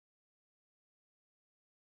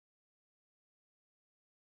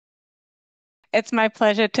It's my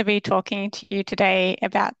pleasure to be talking to you today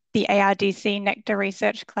about the ARDC Nectar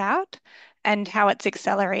Research Cloud and how it's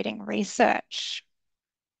accelerating research.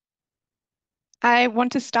 I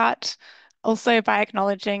want to start also by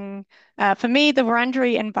acknowledging, for me, the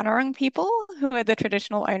Wurundjeri and Bunurong people, who are the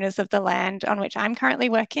traditional owners of the land on which I'm currently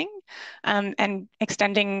working, and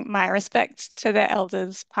extending my respects to their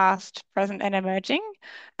elders, past, present, and emerging.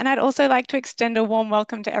 And I'd also like to extend a warm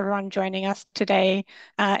welcome to everyone joining us today,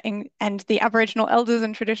 and the Aboriginal elders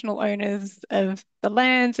and traditional owners of the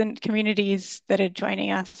lands and communities that are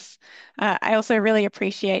joining us. I also really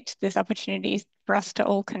appreciate this opportunity for us to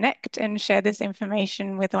all connect and share this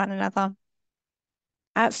information with one another.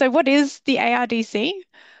 So what is the ARDC?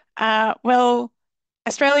 Well,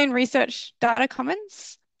 Australian Research Data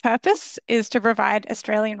Commons purpose is to provide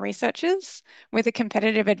Australian researchers with a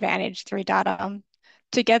competitive advantage through data.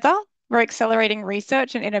 Together, we're accelerating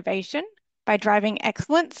research and innovation by driving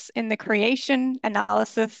excellence in the creation,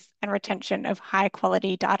 analysis, and retention of high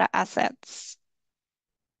quality data assets.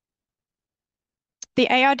 The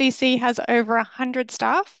ARDC has over 100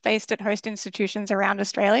 staff based at host institutions around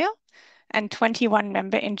Australia and 21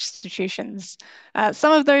 member institutions.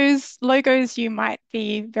 Some of those logos you might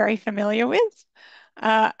be very familiar with.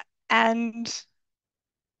 Uh, and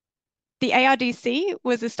the ARDC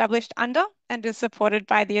was established under and is supported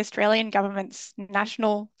by the Australian Government's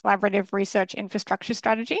National Collaborative Research Infrastructure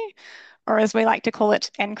Strategy, or as we like to call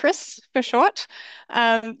it, NCRIS for short.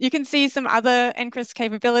 You can see some other NCRIS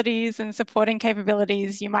capabilities and supporting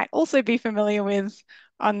capabilities you might also be familiar with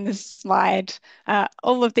on this slide.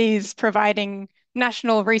 All of these providing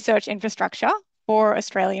national research infrastructure for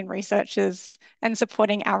Australian researchers and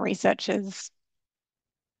supporting our researchers.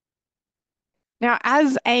 Now,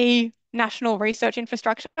 as a national research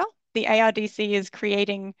infrastructure, the ARDC is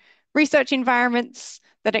creating research environments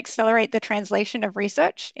that accelerate the translation of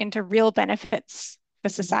research into real benefits for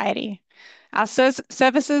society. Our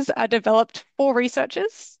services are developed for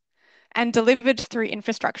researchers and delivered through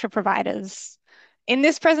infrastructure providers. In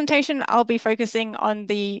this presentation, I'll be focusing on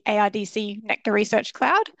the ARDC Nectar Research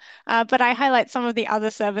Cloud, but I highlight some of the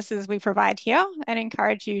other services we provide here and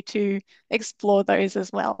encourage you to explore those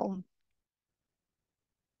as well.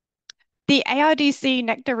 The ARDC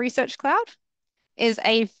Nectar Research Cloud is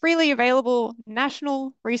a freely available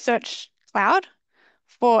national research cloud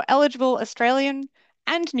for eligible Australian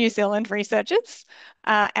and New Zealand researchers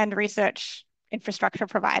and research infrastructure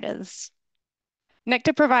providers.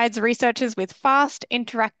 Nectar provides researchers with fast,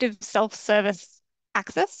 interactive self-service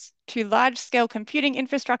access to large-scale computing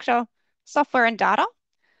infrastructure, software, and data,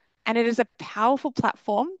 and it is a powerful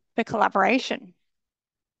platform for collaboration.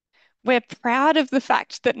 We're proud of the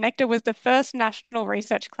fact that Nectar was the first national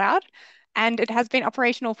research cloud, and it has been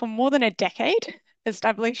operational for more than a decade,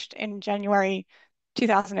 established in January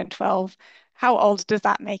 2012. How old does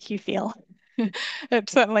that make you feel? It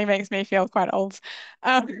certainly makes me feel quite old.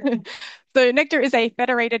 Um, so Nectar is a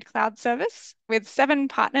federated cloud service with 7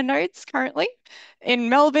 partner nodes currently in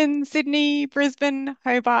Melbourne, Sydney, Brisbane,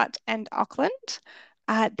 Hobart, and Auckland.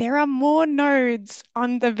 There are more nodes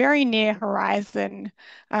on the very near horizon,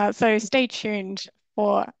 so stay tuned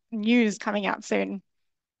for news coming out soon.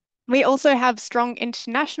 We also have strong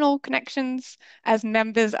international connections as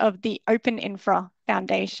members of the Open Infra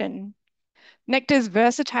Foundation. Nectar's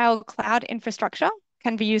versatile cloud infrastructure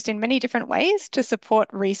can be used in many different ways to support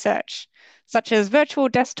research, such as virtual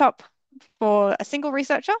desktop for a single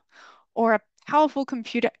researcher or a powerful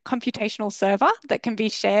computational server that can be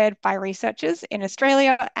shared by researchers in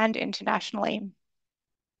Australia and internationally.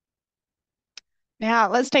 Now,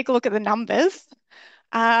 let's take a look at the numbers.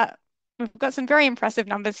 Uh, we've got some very impressive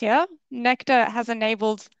numbers here. Nectar has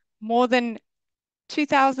enabled more than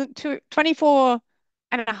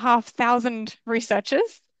 24,500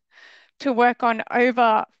 researchers to work on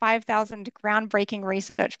over 5,000 groundbreaking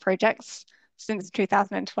research projects since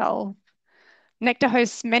 2012. Nectar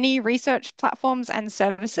hosts many research platforms and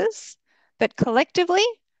services that collectively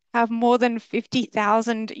have more than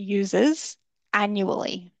 50,000 users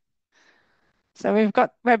annually. So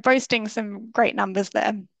we're boasting some great numbers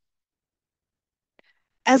there.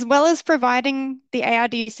 As well as providing the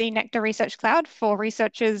ARDC Nectar Research Cloud for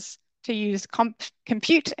researchers to use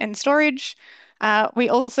compute and storage, we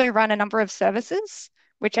also run a number of services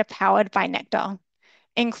which are powered by Nectar,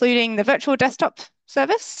 including the virtual desktop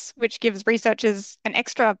service, which gives researchers an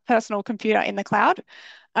extra personal computer in the cloud,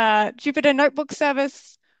 Jupyter Notebook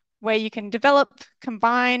service, where you can develop,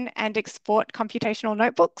 combine, and export computational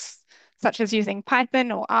notebooks, such as using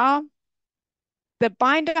Python or R. The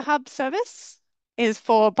Binder Hub service is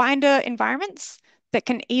for Binder environments that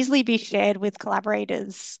can easily be shared with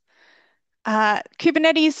collaborators.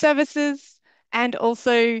 Kubernetes services and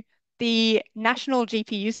also the National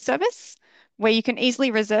GPU Service, where you can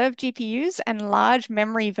easily reserve GPUs and large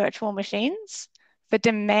memory virtual machines for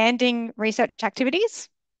demanding research activities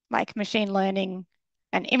like machine learning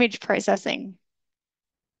and image processing.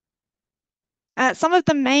 Some of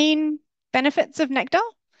the main benefits of Nectar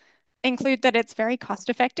include that it's very cost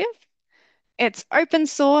effective. It's open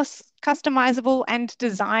source, customizable, and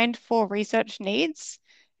designed for research needs,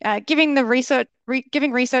 giving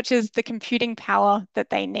researchers the computing power that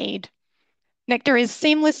they need. Nectar is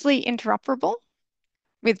seamlessly interoperable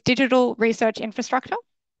with digital research infrastructure,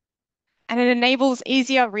 and it enables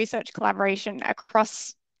easier research collaboration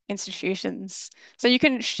across institutions. So you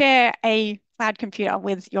can share a cloud computer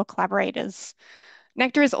with your collaborators.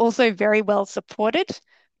 Nectar is also very well supported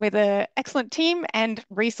with an excellent team and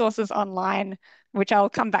resources online, which I'll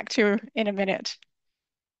come back to in a minute.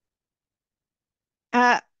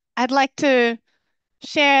 Uh, I'd like to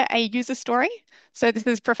share a user story. So this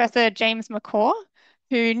is Professor James McCaw,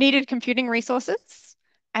 who needed computing resources,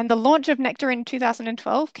 and the launch of Nectar in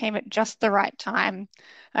 2012 came at just the right time.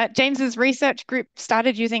 James's research group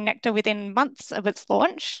started using Nectar within months of its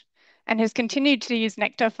launch and has continued to use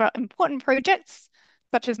Nectar for important projects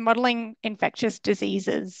such as modeling infectious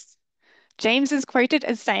diseases. James is quoted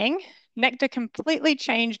as saying, "Nectar completely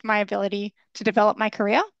changed my ability to develop my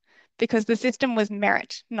career because the system was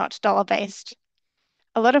merit, not dollar-based.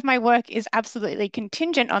 A lot of my work is absolutely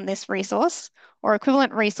contingent on this resource or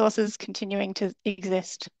equivalent resources continuing to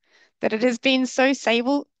exist. That it has been so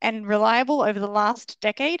stable and reliable over the last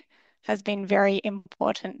decade has been very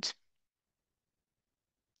important."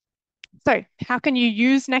 So, how can you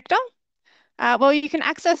use Nectar? Well, you can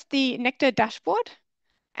access the Nectar dashboard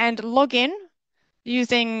and log in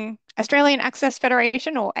using Australian Access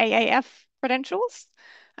Federation or AAF credentials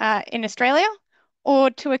in Australia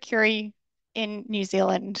or Tuakuri in New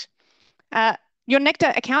Zealand. Uh, your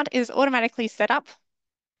Nectar account is automatically set up,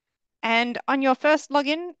 and on your first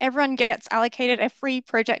login, everyone gets allocated a free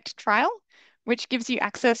project trial, which gives you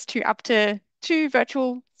access to up to 2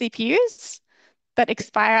 virtual CPUs that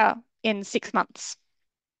expire in 6 months.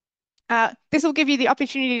 This will give you the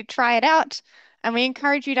opportunity to try it out, and we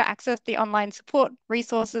encourage you to access the online support,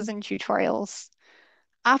 resources, and tutorials.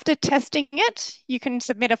 After testing it, you can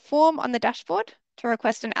submit a form on the dashboard to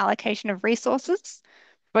request an allocation of resources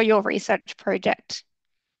for your research project.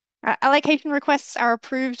 Allocation requests are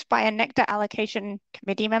approved by a Nectar allocation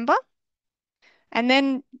committee member, and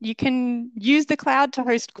then you can use the cloud to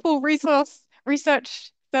host cool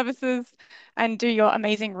research services and do your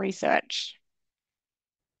amazing research.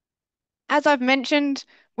 As I've mentioned,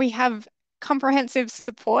 we have comprehensive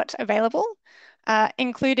support available,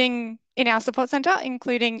 including in our support center,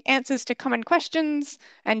 including answers to common questions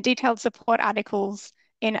and detailed support articles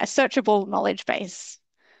in a searchable knowledge base.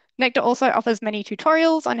 Nectar also offers many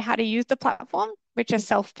tutorials on how to use the platform, which are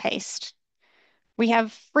self-paced. We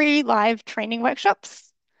have free live training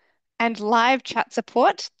workshops and live chat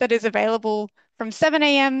support that is available from 7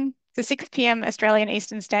 a.m. to 6 p.m. Australian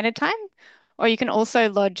Eastern Standard Time, or you can also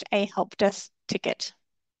lodge a help desk ticket.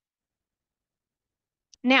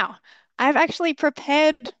 Now, I've actually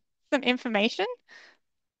prepared some information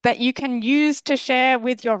that you can use to share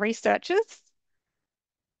with your researchers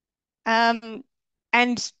um,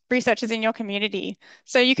 and researchers in your community.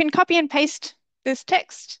 So you can copy and paste this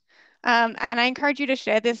text, and I encourage you to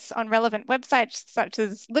share this on relevant websites such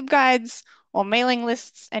as LibGuides or mailing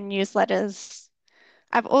lists and newsletters.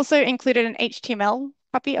 I've also included an HTML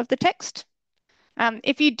copy of the text.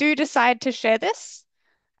 If you do decide to share this,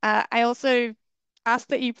 I also ask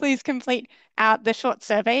that you please complete out the short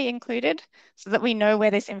survey included so that we know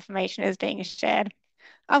where this information is being shared.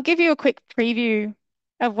 I'll give you a quick preview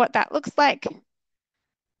of what that looks like.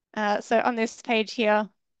 So on this page here,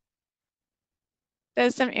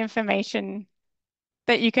 there's some information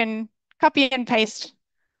that you can copy and paste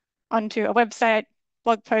onto a website,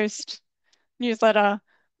 blog post, newsletter,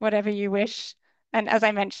 whatever you wish. And as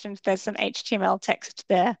I mentioned, there's some HTML text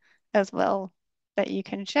there as well that you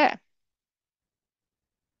can share.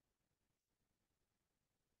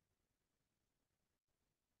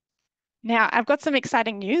 Now, I've got some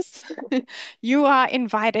exciting news. You are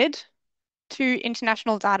invited to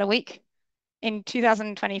International Data Week in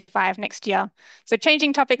 2025 next year. So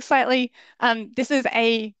changing topics slightly, this is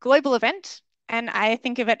a global event, and I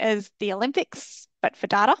think of it as the Olympics, but for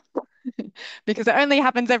data, because it only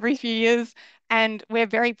happens every few years, and we're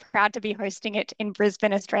very proud to be hosting it in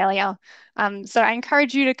Brisbane, Australia. So I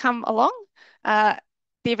encourage you to come along. Uh,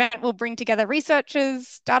 the event will bring together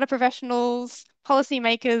researchers, data professionals,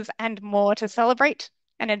 policymakers, and more to celebrate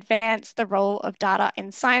and advance the role of data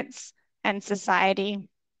in science and society.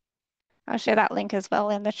 I'll share that link as well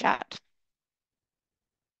in the chat.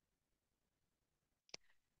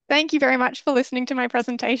 Thank you very much for listening to my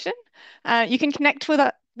presentation. You can connect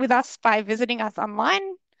with us by visiting us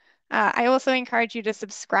online. I also encourage you to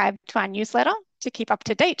subscribe to our newsletter to keep up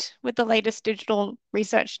to date with the latest digital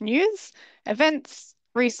research news, events,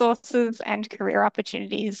 resources, and career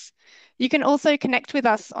opportunities. You can also connect with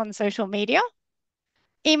us on social media,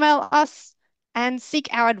 email us, and seek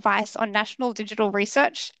our advice on national digital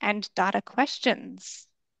research and data questions.